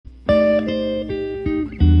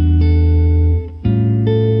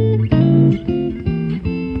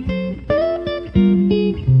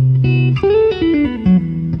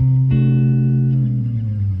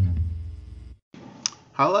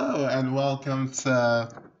welcome to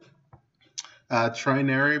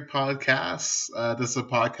Trinary Podcast. This is a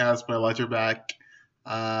podcast by Ledgerback.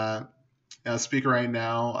 Uh, Speaker right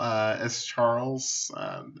now is Charles.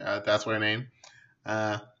 That's my name.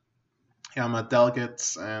 Uh, I'm a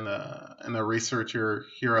delegate and a researcher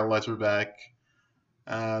here at Ledgerback.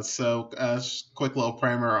 Quick little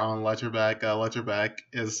primer on Ledgerback. Ledgerback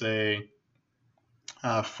is a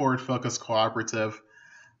forward-focused cooperative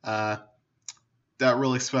uh, that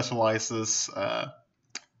really specializes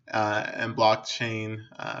and blockchain,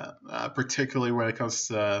 particularly when it comes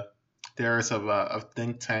to the areas of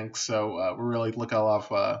think tanks. So we really look at a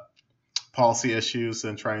lot of policy issues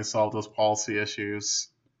and try and solve those policy issues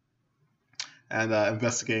and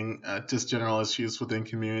investigating just general issues within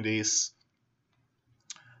communities.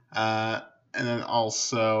 And then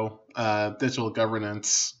also digital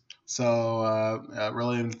governance. So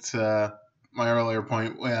relating to my earlier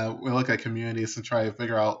point, we look at communities and try to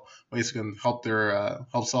figure out ways we can help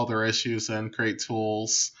solve their issues and create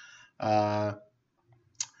tools that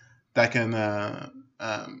can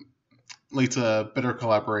lead to better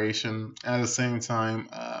collaboration. And at the same time,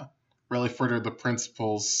 really further the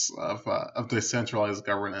principles of decentralized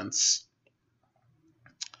governance.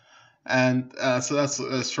 And so that's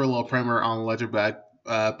a short little primer on Ledgerback.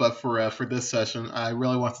 But for this session, I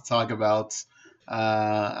really want to talk about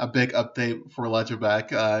a big update for Ledgerback.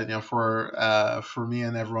 For me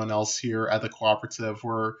and everyone else here at the cooperative,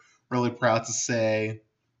 we're really proud to say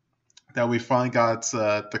that we finally got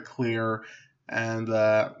the clear and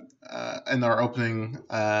are opening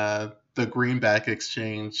the Greenback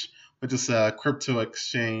Exchange, which is a crypto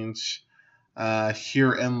exchange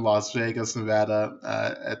here in Las Vegas,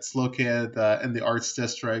 Nevada. It's located in the Arts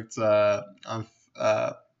District on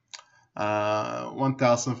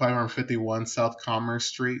 1551 South Commerce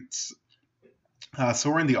Street.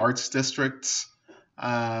 So we're in the Arts District,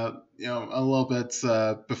 a little bit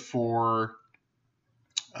before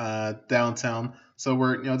downtown. So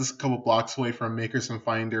we're just a couple blocks away from Makers and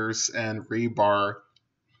Finders and Rebar.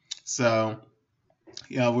 So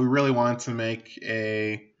we really want to make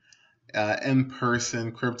a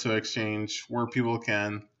in-person crypto exchange where people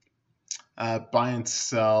can buy and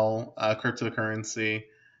sell cryptocurrency.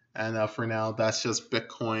 And for now, that's just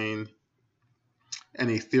Bitcoin and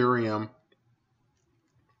Ethereum.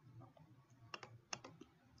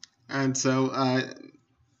 And so,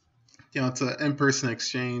 it's an in-person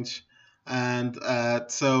exchange. And we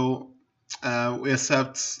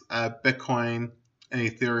accept Bitcoin and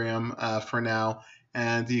Ethereum for now.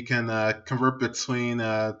 And you can convert between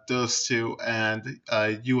those two and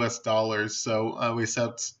US dollars. So we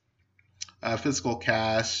accept physical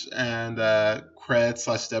cash and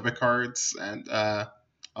credit/debit cards, and at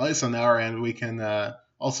least on our end, we can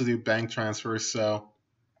also do bank transfers. So,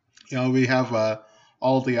 we have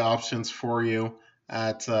all the options for you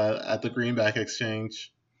at the Greenback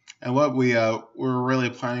Exchange. And what we're really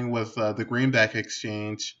planning with the Greenback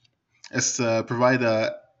Exchange is to provide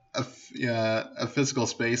a physical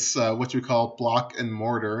space, which we call block and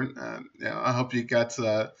mortar. I hope you get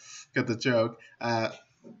the joke. A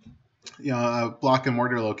block and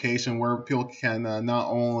mortar location where people can not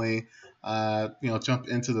only jump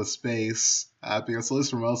into the space, because at least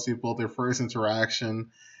for most people, their first interaction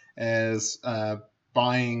is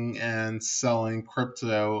buying and selling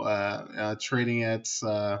crypto, trading it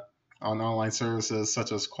on online services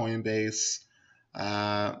such as Coinbase,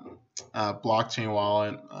 blockchain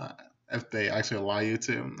wallet, if they actually allow you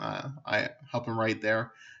to. I help them right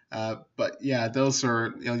there. But yeah, those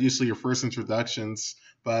are usually your first introductions.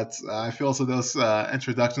 But I feel so those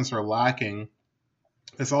introductions are lacking.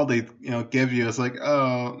 It's all they give you is like,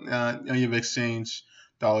 you've exchanged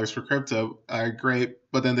dollars for crypto. Great,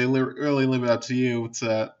 but then they really leave it up to you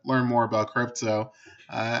to learn more about crypto.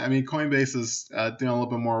 Coinbase is doing a little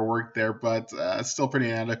bit more work there, but it's still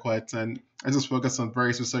pretty inadequate. And I just focus on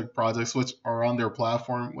very specific projects which are on their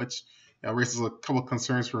platform, which raises a couple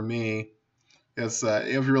concerns for me. Is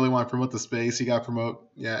if you really want to promote the space, you got to promote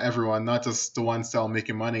everyone, not just the ones that are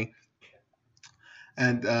making money.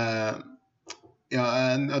 And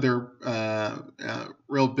another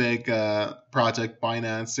real big project,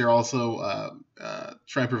 Binance, they're also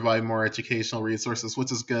trying to provide more educational resources,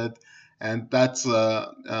 which is good. And that's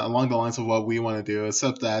along the lines of what we want to do,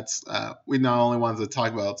 except that we not only want to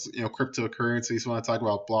talk about cryptocurrencies, we want to talk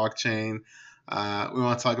about blockchain. We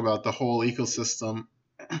want to talk about the whole ecosystem.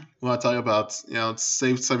 We want to talk about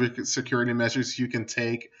safe cybersecurity measures you can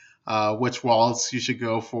take, which wallets you should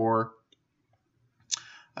go for.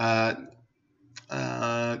 Pretty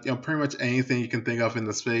much anything you can think of in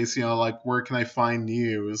the space. Like where can I find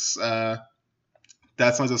news?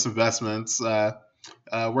 That's not just investments.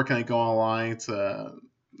 where can I go online to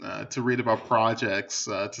read about projects,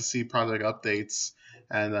 to see project updates,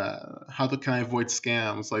 and can I avoid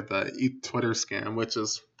scams like the Eat Twitter scam, which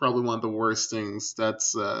is probably one of the worst things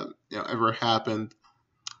that's ever happened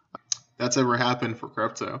for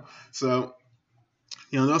crypto. So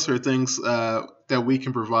those are things that we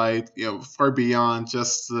can provide, far beyond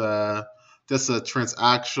just the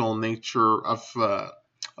transactional nature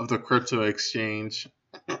of the crypto exchange.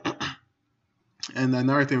 And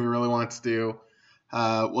another thing we really wanted to do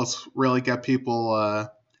was really get people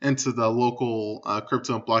into the local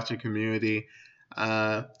crypto and blockchain community.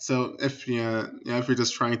 So if you're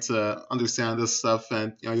just trying to understand this stuff,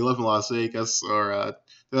 and you live in Las Vegas or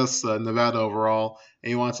just Nevada overall, and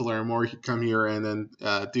you want to learn more, you can come here and then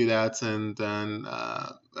do that, and then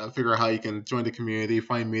figure out how you can join the community,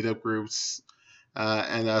 find meetup groups,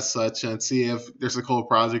 and as such, and see if there's a cool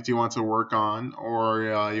project you want to work on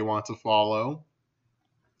or you want to follow.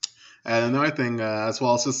 And another thing, as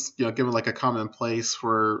well, is just given like a common place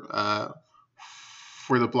for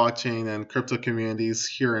the blockchain and crypto communities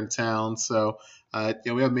here in town. So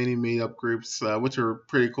we have many meetup groups, which are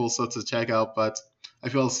pretty cool stuff to check out. But I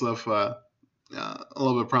feel as if a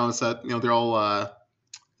little bit promise that they're all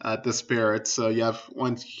disparate. So you have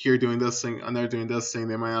one here doing this thing, another doing this thing.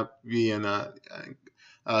 They might not be in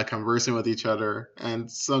conversing with each other, and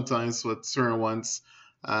sometimes with certain ones,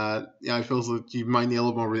 I feel like you might need a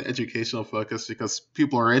little more of an educational focus because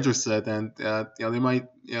people are interested, and they might,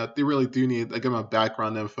 they really do need a good amount of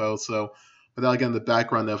background info. So without getting the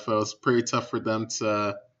background info, it's pretty tough for them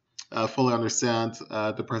to fully understand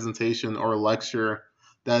the presentation or lecture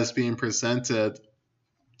that is being presented.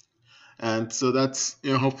 And so that's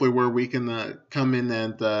hopefully where we can come in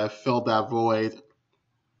and fill that void.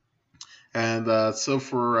 And so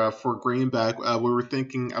for Greenback, we were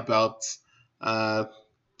thinking about uh,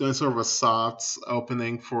 doing sort of a soft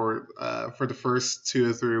opening for the first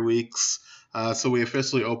 2 or 3 weeks. So we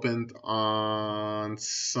officially opened on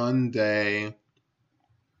Sunday,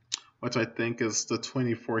 which I think is the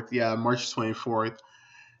 24th. Yeah, March 24th.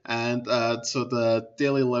 And so the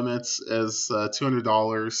daily limits is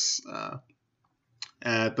 $200.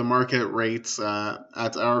 And the market rates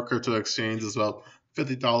at our crypto exchange is about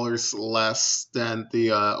 $50 less than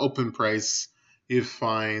the open price you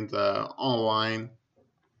find online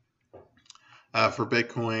for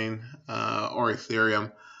Bitcoin or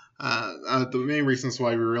Ethereum. The main reasons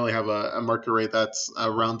why we really have a market rate that's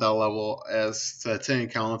around that level is to take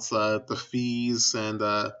account the fees and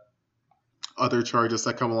other charges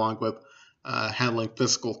that come along with handling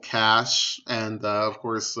physical cash, and of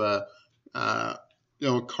course,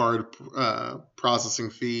 card processing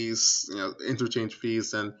fees, interchange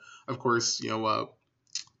fees, and of course,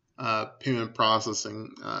 payment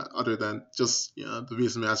processing, other than just the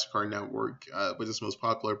Visa Mastercard network, which is most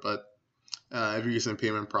popular. But if you're using a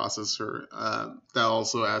payment processor, that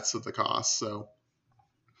also adds to the cost. So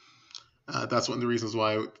that's one of the reasons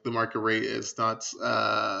why the market rate is not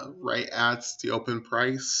right at the open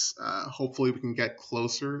price. Hopefully, we can get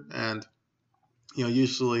closer, and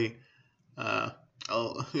usually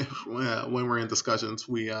when we're in discussions,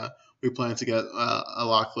 we plan to get a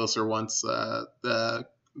lot closer once the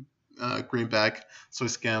Greenback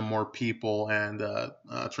starts getting more people and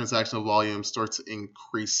transactional volume starts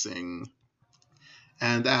increasing.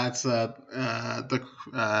 And at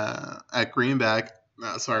Greenback,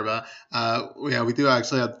 sorry about yeah, we do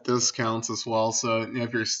actually have discounts as well. So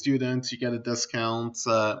if you're a student, you get a discount.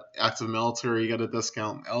 Active military, you get a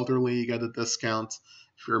discount. Elderly, you get a discount.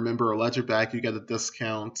 If you're a member of Ledgerback, you get a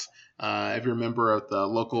discount. If you're a member of the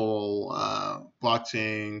local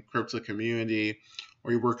blockchain crypto community,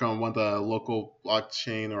 or you work on one of the local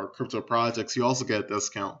blockchain or crypto projects, you also get a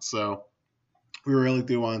discount. So we really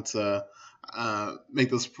do want to make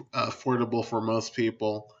this affordable for most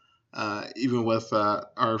people, even with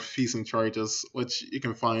our fees and charges, which you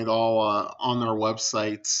can find all on our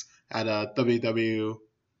websites at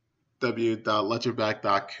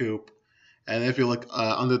www.ledgerback.coop. And if you look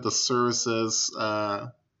under the services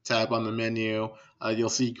tab on the menu, you'll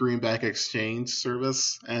see Greenback Exchange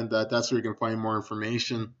service, and that's where you can find more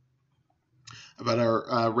information about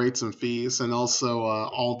our rates and fees, and also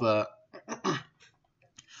all the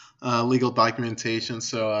legal documentation.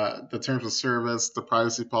 So the terms of service, the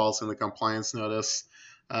privacy policy, and the compliance notice.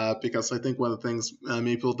 Because I think one of the things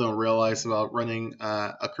many people don't realize about running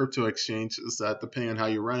a crypto exchange is that depending on how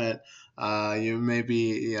you run it, you may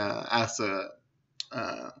be asked to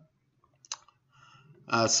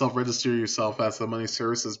self-register yourself as a money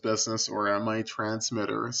services business or a money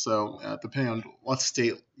transmitter. So depending on what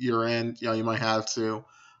state you're in, you might have to.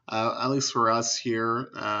 At least for us here,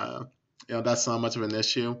 that's not much of an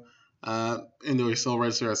issue. And we still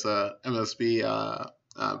register as a MSB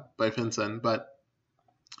by FinCEN, but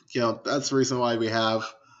that's the reason why we have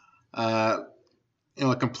uh,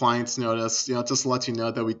 a compliance notice. Just to let you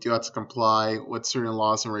know that we do have to comply with certain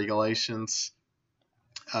laws and regulations.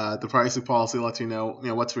 The privacy policy lets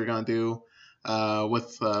what we're gonna do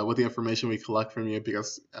with the information we collect from you,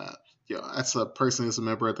 because as a person who's a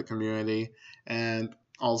member of the community, and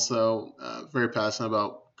also very passionate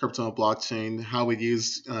about crypto and blockchain, how we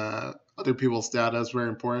use other people's data is very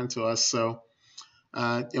important to us. So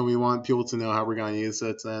we want people to know how we're going to use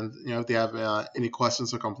it. And if they have any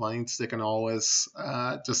questions or complaints, they can always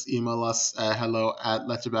just email us at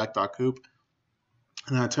hello@ledgerback.coop.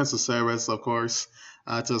 And terms of service, of course,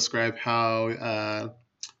 to describe how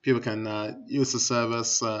people can use the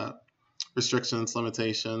service, restrictions,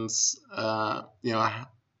 limitations,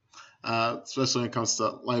 especially when it comes to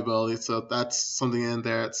liability. So that's something in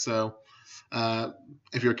there. So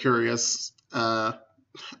if you're curious,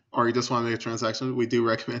 or you just want to make a transaction, we do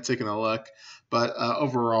recommend taking a look. But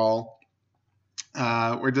overall,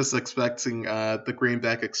 we're just expecting the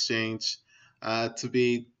Greenback exchange to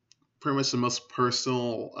be pretty much the most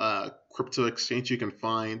personal crypto exchange you can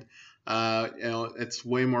find. It's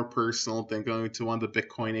way more personal than going to one of the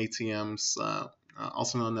Bitcoin ATMs,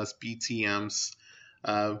 also known as BTMs,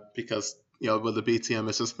 because with the BTM,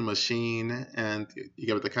 it's just a machine, and you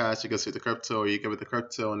give it the cash, it goes to the crypto, or you give it the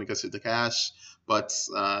crypto, and it goes to the cash. But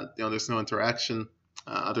there's no interaction.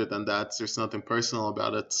 Other than that, there's nothing personal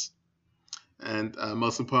about it. And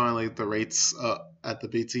most importantly, the rates at the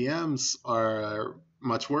BTMs are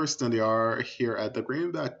much worse than they are here at the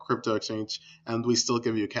Greenback Crypto Exchange, and we still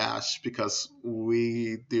give you cash because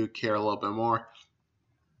we do care a little bit more.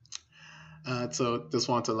 So just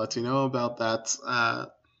want to let you know about that.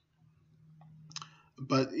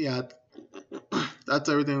 But yeah, that's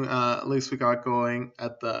everything. At least we got going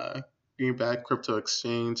at the Greenback Crypto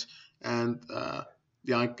Exchange, and I'll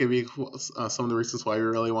give you some of the reasons why we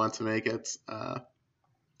really want to make it.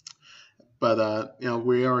 But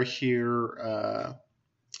we are here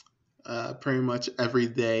pretty much every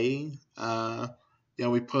day.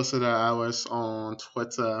 We posted our hours on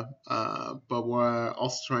Twitter, but we're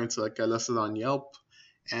also trying to get listed on Yelp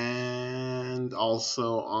and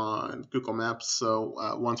also on Google Maps. So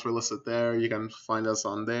once we're listed there, you can find us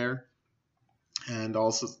on there. And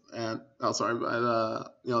also, sorry, but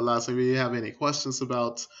lastly, if you have any questions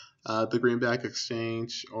about the Greenback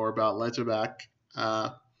Exchange or about Ledgerback,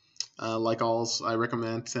 like always, I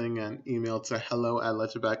recommend sending an email to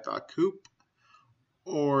hello@ledgerback.coop,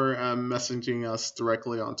 or messaging us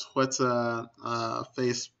directly on Twitter,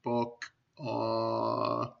 Facebook,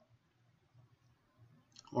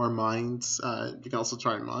 or Minds. You can also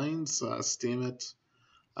try Minds, Steam it.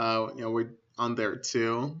 We're on there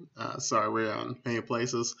too. Sorry, we're on many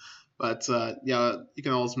places, but you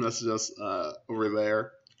can always message us over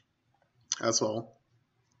there as well.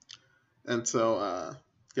 And so, I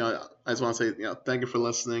just want to say, thank you for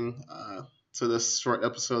listening to this short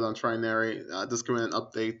episode on Trinary. Just giving an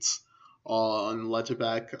update on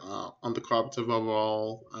Ledgerback, on the cooperative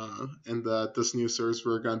overall, and this new service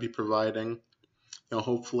we're going to be providing.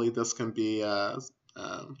 Hopefully this can be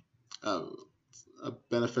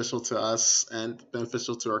beneficial to us and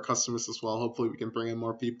beneficial to our customers as well. Hopefully we can bring in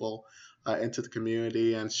more people into the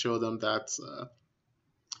community and show them that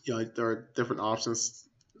there are different options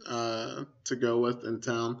to go with in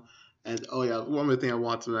town. And one more thing I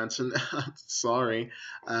want to mention, sorry,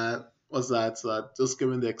 was that just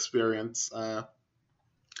given the experience,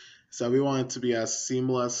 so we want it to be as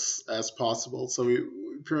seamless as possible. So we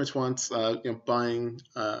pretty much want buying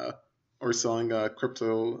or selling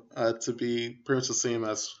crypto to be pretty much the same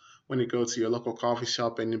as when you go to your local coffee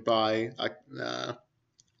shop and you buy a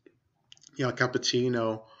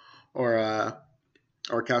cappuccino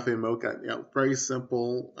or cafe mocha. Very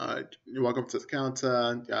simple. You walk up to the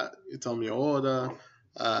counter, you tell them your order,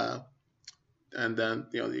 and then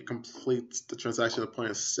you complete the transaction at the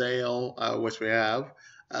point of sale, which we have,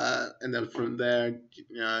 and then from there,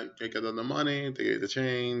 you get them the money, they get the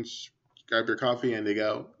change, grab your coffee, and they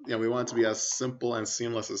go. We want it to be as simple and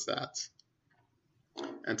seamless as that.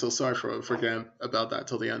 And so sorry for forgetting about that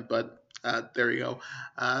till the end, but there you go.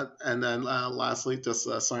 And then lastly, just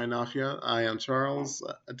signing off here. I am Charles,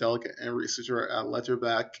 a delegate and researcher at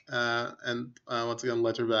Ledgerback. And once again,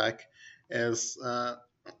 Ledgerback is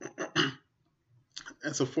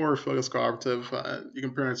it's a forward-focused cooperative. You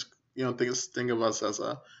can pretty much think of us as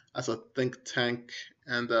a think tank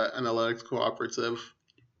and analytics cooperative.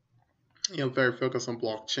 Very focused on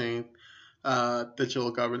blockchain,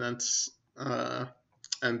 digital governance,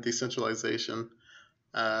 and decentralization.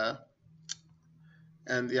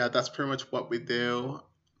 And yeah, that's pretty much what we do.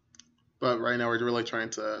 But right now, we're really trying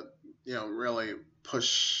to, really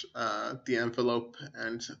push the envelope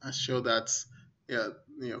and show that, yeah,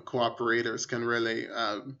 cooperators can really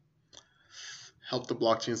help the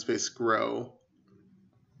blockchain space grow.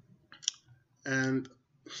 And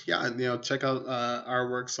yeah, check out our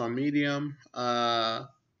works on Medium. Follow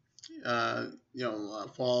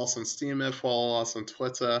us on Steemit, follow us on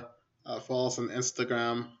Twitter, follow us on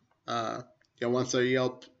Instagram. Uh, once our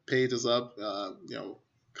Yelp page is up,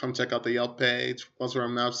 come check out the Yelp page. Once we're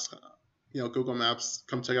on Maps, Google Maps,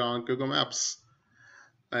 come check it out on Google Maps.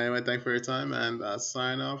 Anyway, thanks for your time and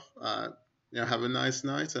sign off. Have a nice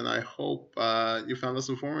night, and I hope you found this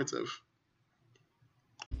informative.